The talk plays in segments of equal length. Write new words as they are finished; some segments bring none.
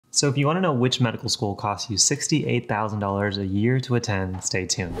So if you want to know which medical school costs you $68,000 a year to attend, stay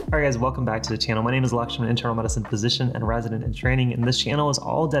tuned. All right guys, welcome back to the channel. My name is Alex. I'm an internal medicine physician and resident in training, and this channel is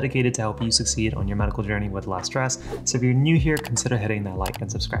all dedicated to help you succeed on your medical journey with less stress. So if you're new here, consider hitting that like and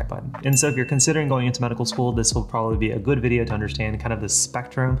subscribe button. And so if you're considering going into medical school, this will probably be a good video to understand kind of the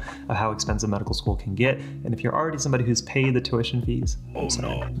spectrum of how expensive medical school can get. And if you're already somebody who's paid the tuition fees,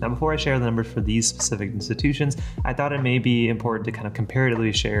 Now before I share the numbers for these specific institutions, I thought it may be important to kind of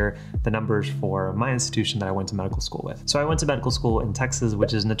comparatively share the numbers for my institution that I went to medical school with. So I went to medical school in Texas,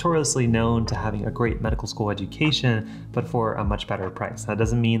 which is notoriously known to having a great medical school education, but for a much better price. That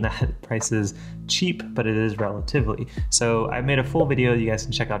doesn't mean that price is cheap, but it is relatively. So I made a full video you guys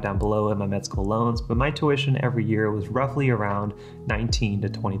can check out down below in my med school loans, but my tuition every year was roughly around $19,000 to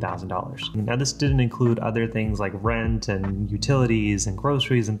 $20,000. Now this didn't include other things like rent and utilities and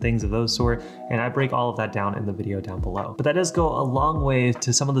groceries and things of those sort, and I break all of that down in the video down below. But that does go a long way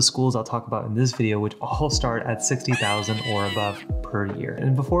to some of the schools I'll talk about in this video, which all start at $60,000 or above per year.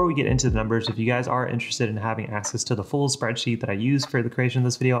 And before we get into the numbers, if you guys are interested in having access to the full spreadsheet that I use for the creation of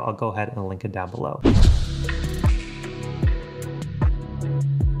this video, I'll go ahead and link it down below.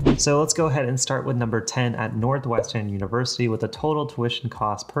 So let's go ahead and start with number 10 at Northwestern University with a total tuition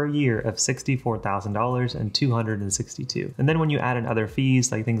cost per year of $64,262. And then when you add in other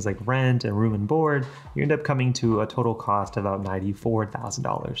fees, like things like rent and room and board, you end up coming to a total cost of about $94,000.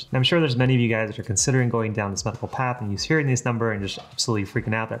 And I'm sure there's many of you guys that are considering going down this medical path and you're hearing this number and just absolutely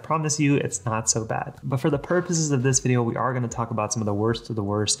freaking out. I promise you it's not so bad. But for the purposes of this video, we are going to talk about some of the worst of the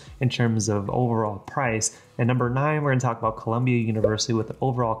worst in terms of overall price. And number 9, we're going to talk about Columbia University with an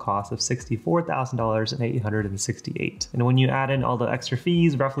overall cost of $64,868. And when you add in all the extra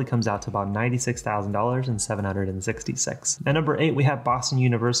fees, roughly comes out to about $96,766. And number 8, we have Boston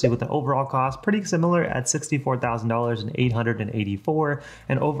University with an overall cost pretty similar at $64,884,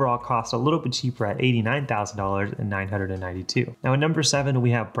 and overall cost a little bit cheaper at $89,992. Now at number 7, we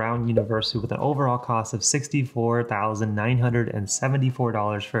have Brown University with an overall cost of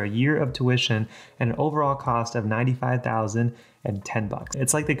 $64,974 for a year of tuition and an overall cost of $95,010.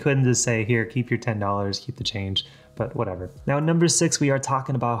 It's like they couldn't just say, here, keep your $10, keep the change, but whatever. Now at number 6, we are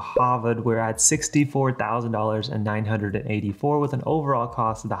talking about Harvard. We're at $64,984 with an overall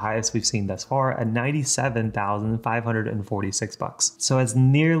cost of the highest we've seen thus far at $97,546. So it's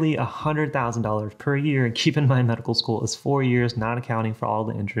nearly $100,000 per year. And keep in mind, medical school is 4 years, not accounting for all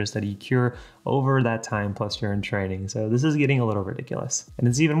the interest that you accrue over that time, plus you're in training. So this is getting a little ridiculous. And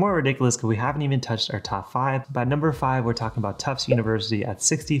it's even more ridiculous because we haven't even touched our top 5. By number 5, we're talking about Tufts University at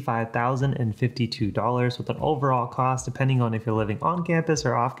 $65,052 with an overall cost, depending on if you're living on campus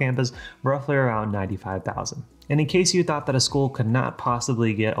or off campus, roughly around $95,000. And in case you thought that a school could not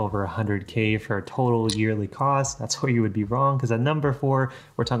possibly get over $100K for a total yearly cost, that's where you would be wrong, because at number 4,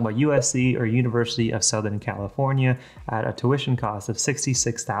 we're talking about USC or University of Southern California at a tuition cost of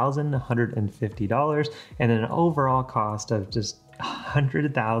 $66,150 and an overall cost of just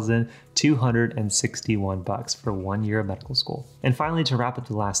 $100,261 for 1 year of medical school. And finally, to wrap up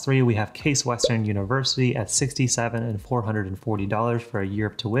the last 3, we have Case Western University at $67,440 for a year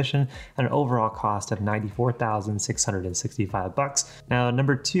of tuition and an overall cost of $94,665. Now, at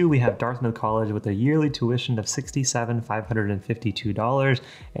number 2, we have Dartmouth College with a yearly tuition of $67,552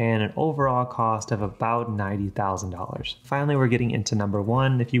 and an overall cost of about $90,000. Finally, we're getting into number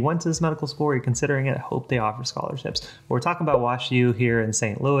 1. If you went to this medical school or you're considering it, I hope they offer scholarships. We're talking about WashU here in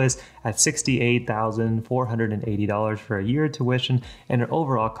St. Louis at $68,480 for a year of tuition and an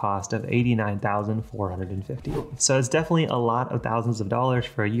overall cost of $89,450. So it's definitely a lot of thousands of dollars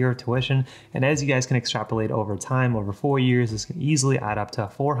for a year of tuition. And as you guys can extrapolate over time, over 4 years, this can easily add up to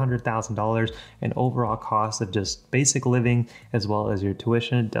 $400,000 in overall cost of just basic living as well as your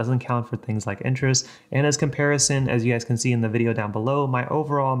tuition. It doesn't count for things like interest. And as comparison, as you guys can see in the video down below, my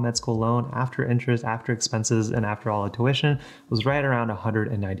overall med school loan after interest, after expenses, and after all the tuition was right around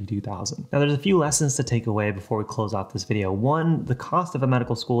 $192,000. Now there's a few lessons to take away before we close off this video. 1, the cost of a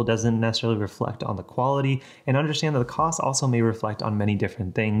medical school doesn't necessarily reflect on the quality, and understand that the cost also may reflect on many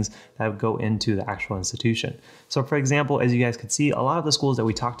different things that would go into the actual institution. So for example, as you guys could see, a lot of the schools that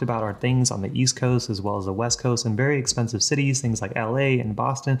we talked about are things on the East Coast as well as the West Coast and very expensive cities, things like LA and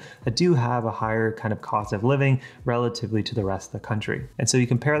Boston, that do have a higher kind of cost of living relatively to the rest of the country. And so you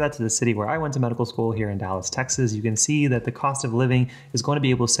compare that to the city where I went to medical school here in Dallas, Texas, you can see that the cost cost of living is going to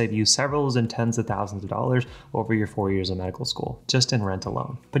be able to save you several and tens of thousands of dollars over your 4 years of medical school, just in rent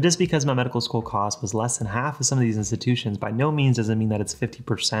alone. But just because my medical school cost was less than half of some of these institutions, by no means doesn't mean that it's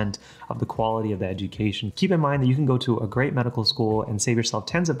 50% of the quality of the education. Keep in mind that you can go to a great medical school and save yourself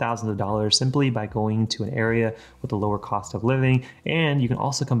tens of thousands of dollars simply by going to an area with a lower cost of living, and you can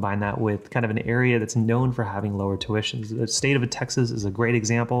also combine that with kind of an area that's known for having lower tuitions. The state of Texas is a great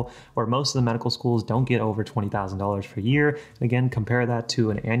example where most of the medical schools don't get over $20,000 per year. And again, compare that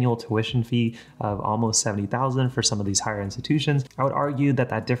to an annual tuition fee of almost $70,000 for some of these higher institutions. I would argue that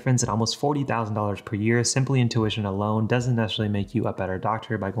that difference at almost $40,000 per year simply in tuition alone doesn't necessarily make you a better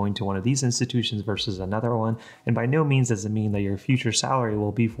doctor by going to one of these institutions versus another one, and by no means does it mean that your future salary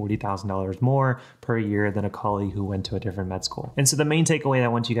will be $40,000 more per year than a colleague who went to a different med school. And so the main takeaway that I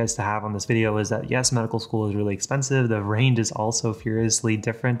want you guys to have on this video is that yes, medical school is really expensive. The range is also furiously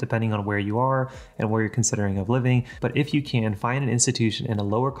different depending on where you are and where you're considering of living. But if you can find an institution in a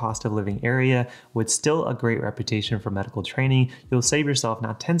lower cost of living area with still a great reputation for medical training, you'll save yourself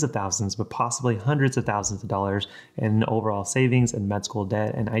not tens of thousands, but possibly hundreds of thousands of dollars in overall savings and med school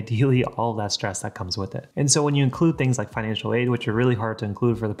debt, and ideally all that stress that comes with it. And so when you include things like financial aid, which are really hard to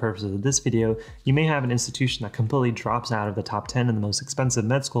include for the purposes of this video, you may have an institution that completely drops out of the top 10 in the most expensive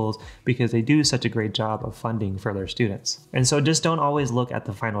med schools because they do such a great job of funding for their students. And so just don't always look at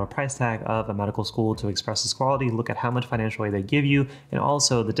the final price tag of a medical school to express its quality. Look at how much financial aid they give you and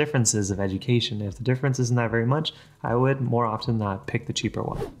also the differences of education. If the difference isn't that very much, I would more often not pick the cheaper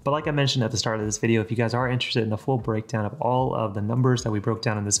one. But like I mentioned at the start of this video, if you guys are interested in a full breakdown of all of the numbers that we broke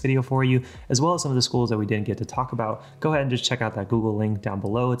down in this video for you, as well as some of the schools that we didn't get to talk about, go ahead and just check out that Google link down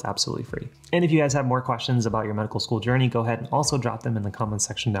below. It's absolutely free. And if you guys have more questions about your medical school journey, go ahead and also drop them in the comment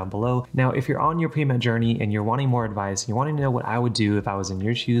section down below. Now, if you're on your pre-med journey and you're wanting more advice, and you're wanting to know what I would do if I was in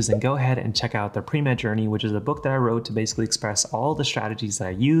your shoes, then go ahead and check out the Pre-Med Journey, which is a book that I wrote to basically express all the strategies that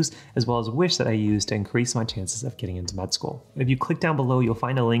I use, as well as wish that I use to increase my chances of getting into med school. If you click down below, you'll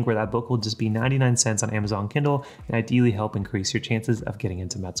find a link where that book will just be 99 cents on Amazon Kindle and ideally help increase your chances of getting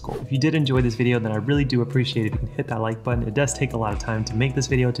into med school. If you did enjoy this video, then I really do appreciate if you can hit that like button. It does take a lot of time to make this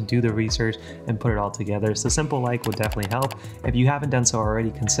video, to do the research and put it all together. So simple like will definitely help. If you haven't done so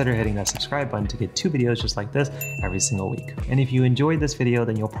already, consider hitting that subscribe button to get 2 videos just like this every single week. And if you enjoyed this video,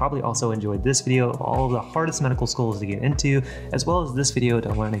 then you'll probably also enjoy this video of all of the hardest medical schools to get into, as well as this video to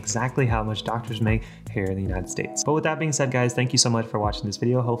learn exactly how much doctors make here in the United States. But with that being said, guys, thank you so much for watching this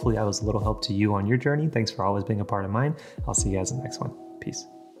video. Hopefully I was a little help to you on your journey. Thanks for always being a part of mine. I'll see you guys in the next one. Peace.